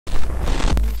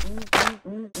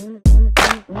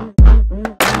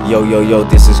Yo,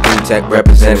 this is Greenteck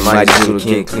representing my Zulu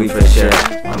King Cleveland.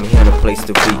 I'm here in a place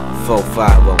to be,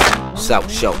 450 South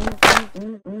Show.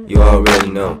 You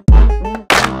already know.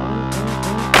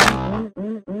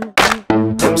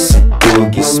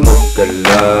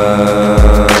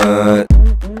 MIXTAPE.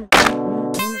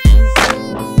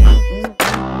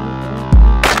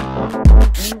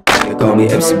 They call me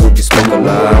MIXTAPE.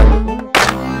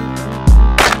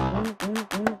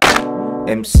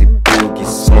 MIXTAPE.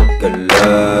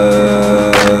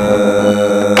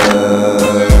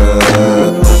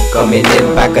 Coming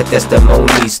in back of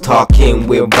testimonies, talking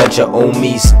with a bunch of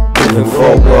homies. Moving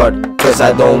forward, cause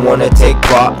I don't wanna take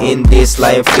part in this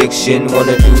lying fiction.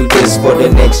 Wanna do this for the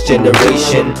next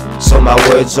generation, so my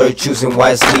words are choosing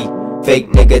wisely.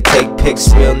 Fake nigga take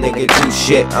pics, real nigga do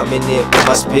shit. I'm in it with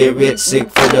my spirit,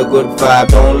 sick for the good vibe,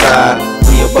 don't lie.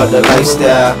 We about the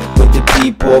lifestyle, with the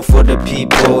people, for the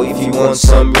people. If you want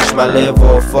some, reach my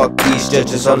level. Fuck these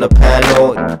judges on the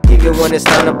panel. Even when it's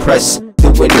time to press,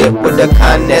 doing it with the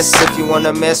kindness. If you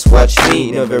wanna mess, watch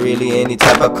me. Never really any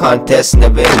type of contest,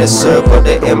 never in the circle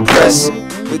to impress.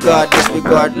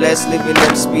 Regardless, leaving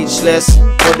them speechless.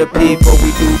 For the people,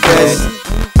 we do best.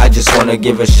 I just wanna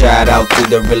give a shout out to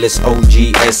the realest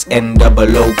OG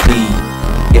SNOOP.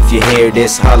 If you hear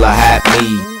this, holla at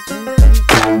me.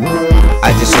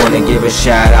 I just wanna give a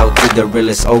shout out to the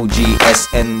realest OG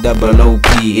SNOOP.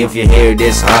 If you hear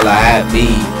this, holla at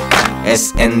me.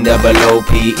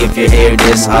 SNOOP. If you hear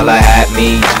this, holla at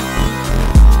me.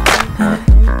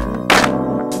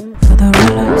 For the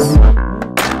realest.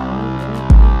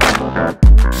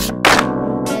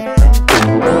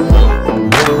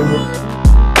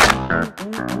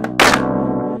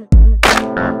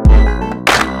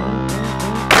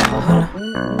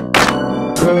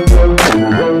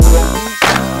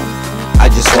 I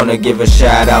just wanna give a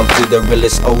shout out to the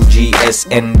realest OG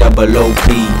SNOOP.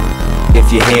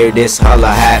 If you hear this, holla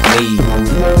at me.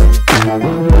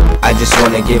 I just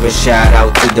wanna give a shout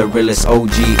out to the realest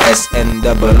OG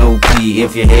SNOOP.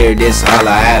 If you hear this,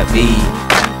 holla at me.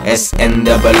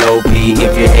 SNOOP.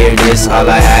 If you hear this,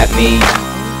 holla at me.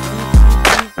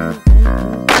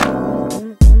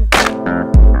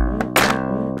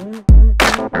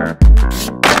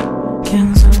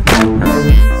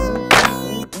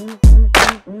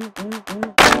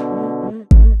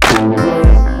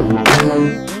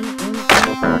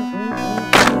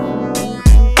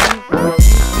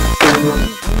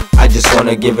 I just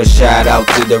wanna give a shout out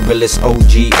to the realest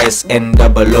OG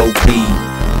SNOOP.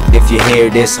 If you hear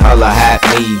this, holla at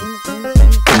me.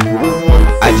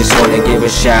 I just wanna give a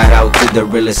shout out to the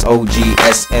realest OG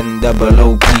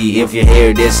SNOOP. If you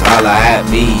hear this, holla at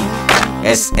me.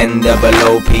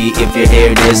 SNOOP. If you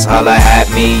hear this, holla at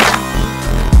me.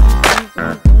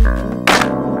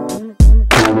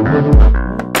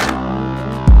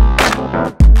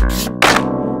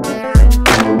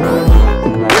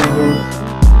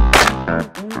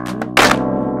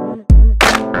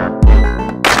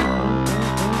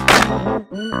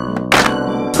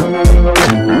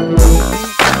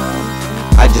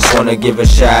 I just wanna give a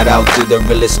shout out to the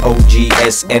realest OG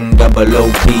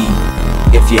SNOOP.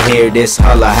 If you hear this,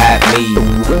 holla at me.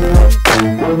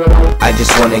 I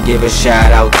just wanna give a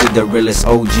shout out to the realest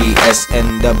OG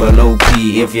SNOOP.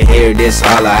 If you hear this,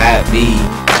 holla at me.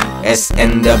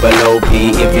 SNOOP.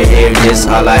 If you hear this,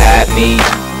 holla at me.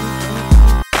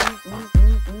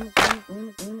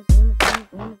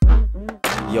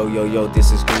 Yo,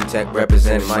 this is Greenteck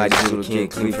representing my Zulu King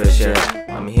Cleveland.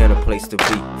 I'm here in a place to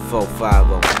be,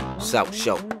 450 South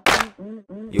Show.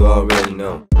 You already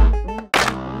know.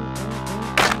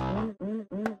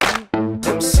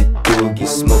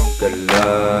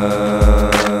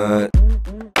 EmceeBoogieSmokeAlot.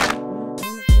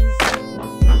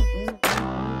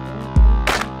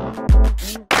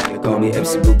 They call me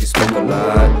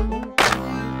EmceeBoogieSmokeAlot.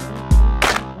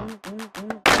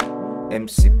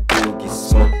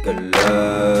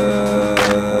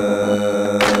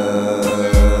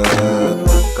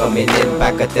 EmceeBoogieSmokeAlot. Coming in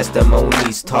back of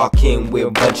testimonies, talking with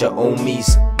a bunch of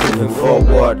homies. Moving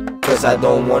forward, cause I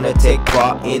don't wanna take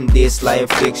part in this lying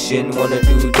fiction. Wanna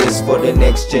do this for the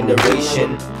next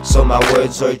generation, so my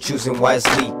words are choosing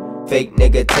wisely. Fake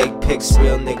nigga take pics,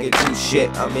 real nigga do shit.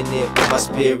 I'm in it with my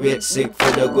spirit, sick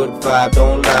for the good vibe,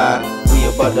 don't lie. We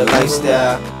about the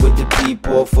lifestyle, with the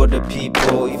people, for the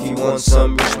people. If you want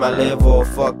some, reach my level.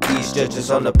 Fuck these judges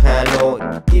on the panel.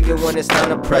 Even when it's time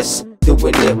to press,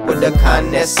 doing it with the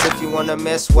kindness. If you wanna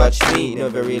mess, watch me.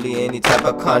 Never really any type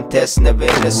of contest, never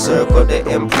in the circle to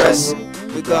impress.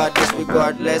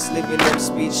 Regardless, leaving them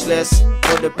speechless.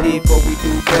 For the people, we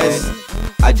do best.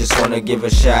 I just wanna give a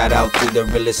shout out to the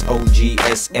realest OG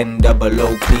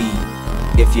SNOOP.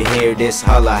 If you hear this,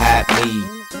 holla at me.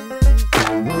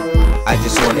 I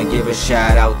just wanna give a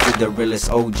shout out to the realest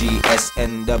OG,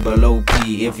 SNOOP.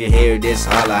 If you hear this,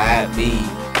 holla at me.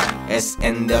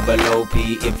 SNOOP.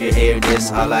 If you hear this,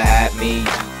 holla at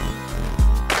me.